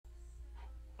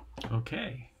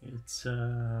Okay, it's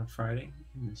Friday,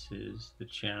 and this is the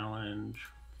challenge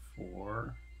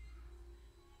for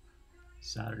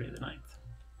Saturday the 9th.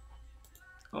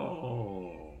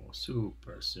 Oh,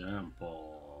 super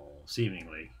simple,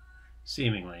 seemingly.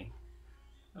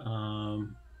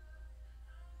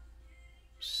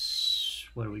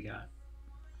 What do we got?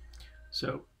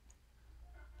 So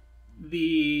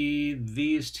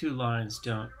these two lines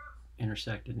don't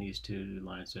intersect, and these two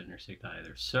lines don't intersect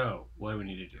either. So what do we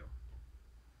need to do?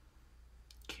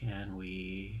 Can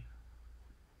we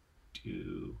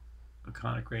do a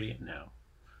conic gradient? No.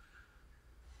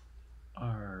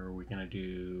 Are we going to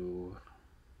do...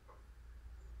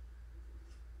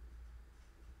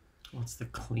 What's the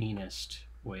cleanest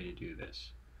way to do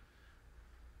this?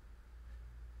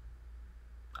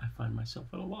 I find myself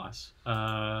at a loss.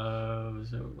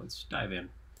 So let's dive in.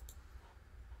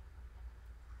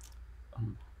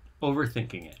 I'm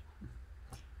overthinking it.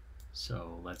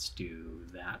 So let's do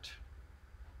that.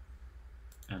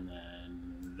 And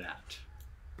then that.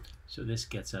 So this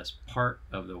gets us part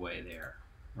of the way there,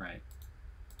 right?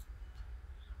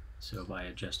 So by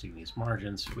adjusting these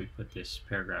margins, we put this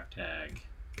paragraph tag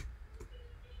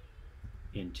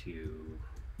into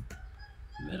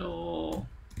middle.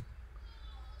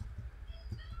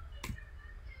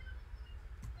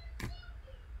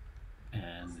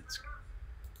 And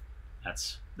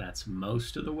that's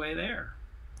most of the way there.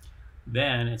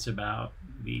 Then it's about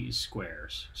these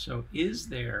squares. So is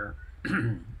there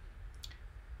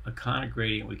a conic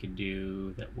gradient we can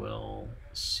do that will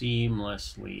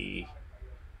seamlessly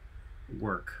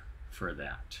work for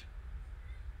that?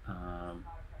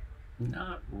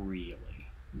 Not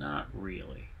really. Not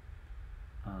really.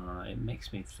 It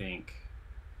makes me think,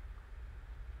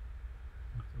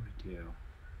 what do we do?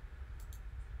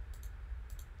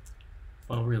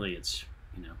 Well, really, it's,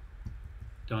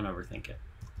 don't overthink it.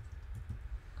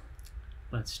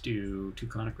 Let's do two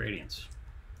conic gradients,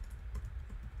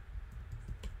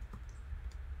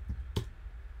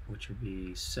 which will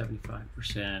be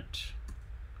 75%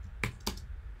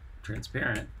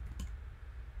 transparent,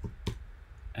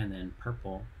 and then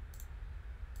purple,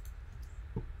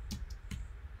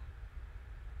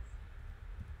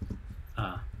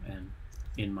 and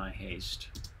in my haste,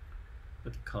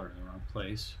 put the color in the wrong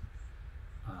place,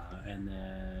 and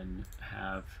then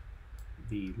have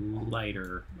the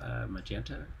lighter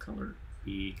magenta color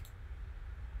be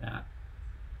that.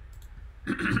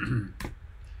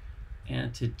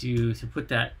 And to put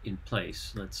that in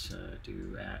place, let's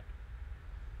do at,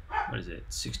 what is it,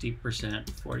 60%,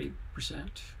 40%,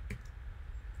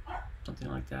 something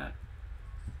like that.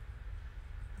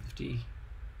 50,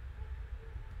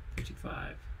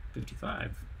 55,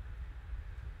 55,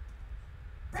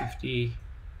 50,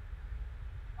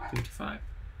 55,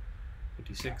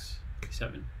 56,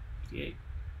 57, 58,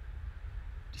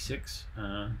 56.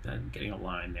 I'm getting a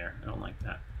line there. I don't like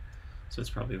that. So it's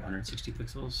probably 160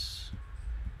 pixels,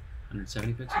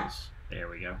 170 pixels. There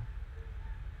we go.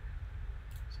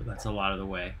 So that's a lot of the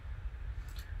way.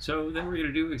 So then we're going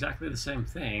to do exactly the same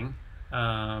thing.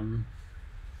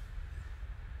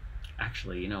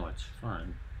 Actually, you know what's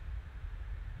fun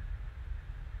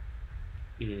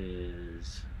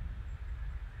is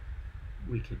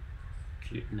we could,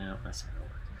 no, that's not going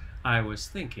to work. I was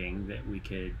thinking that we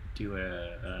could do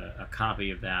a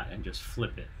copy of that and just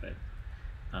flip it, but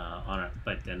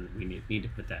but then we need to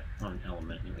put that on an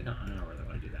element, and I don't know whether I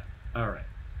want to do that. All right.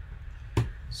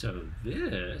 So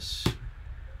this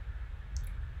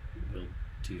will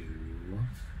do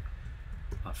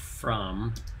a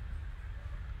from.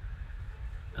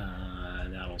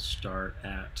 That'll start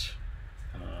at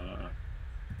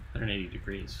 180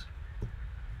 degrees.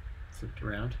 Flipped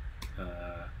around.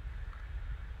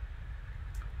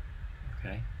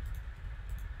 Okay.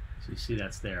 So you see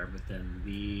that's there, but then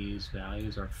these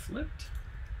values are flipped.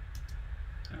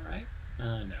 All right.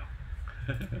 No.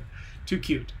 Too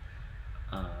cute.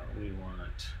 We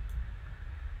want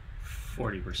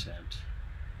 40%.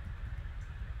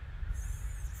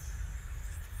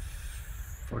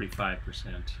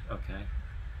 45%. Okay.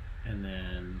 And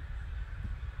then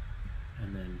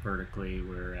vertically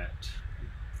we're at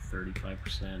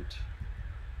 35%,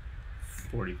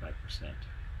 45%.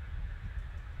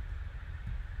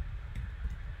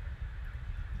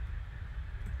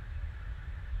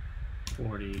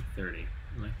 40, 30,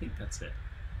 and I think that's it.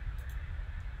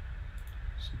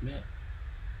 Submit.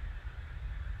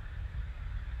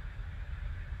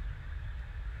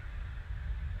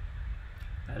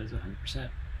 That is 100%.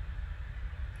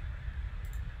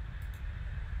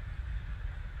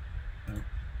 Well,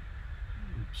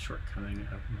 shortcoming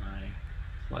of my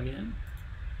plugin,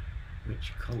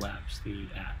 which collapsed the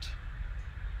at.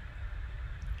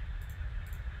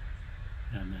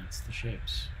 And that's the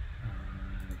shapes.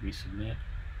 Resubmit,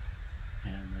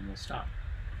 and then we'll stop.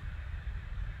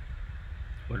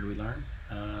 What did we learn?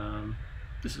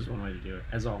 This is one way to do it.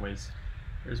 As always,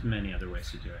 there's many other ways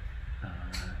to do it.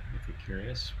 If you're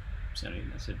curious, send me a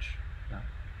message about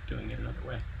doing it another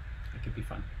way. It could be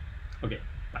fun. Okay,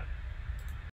 bye.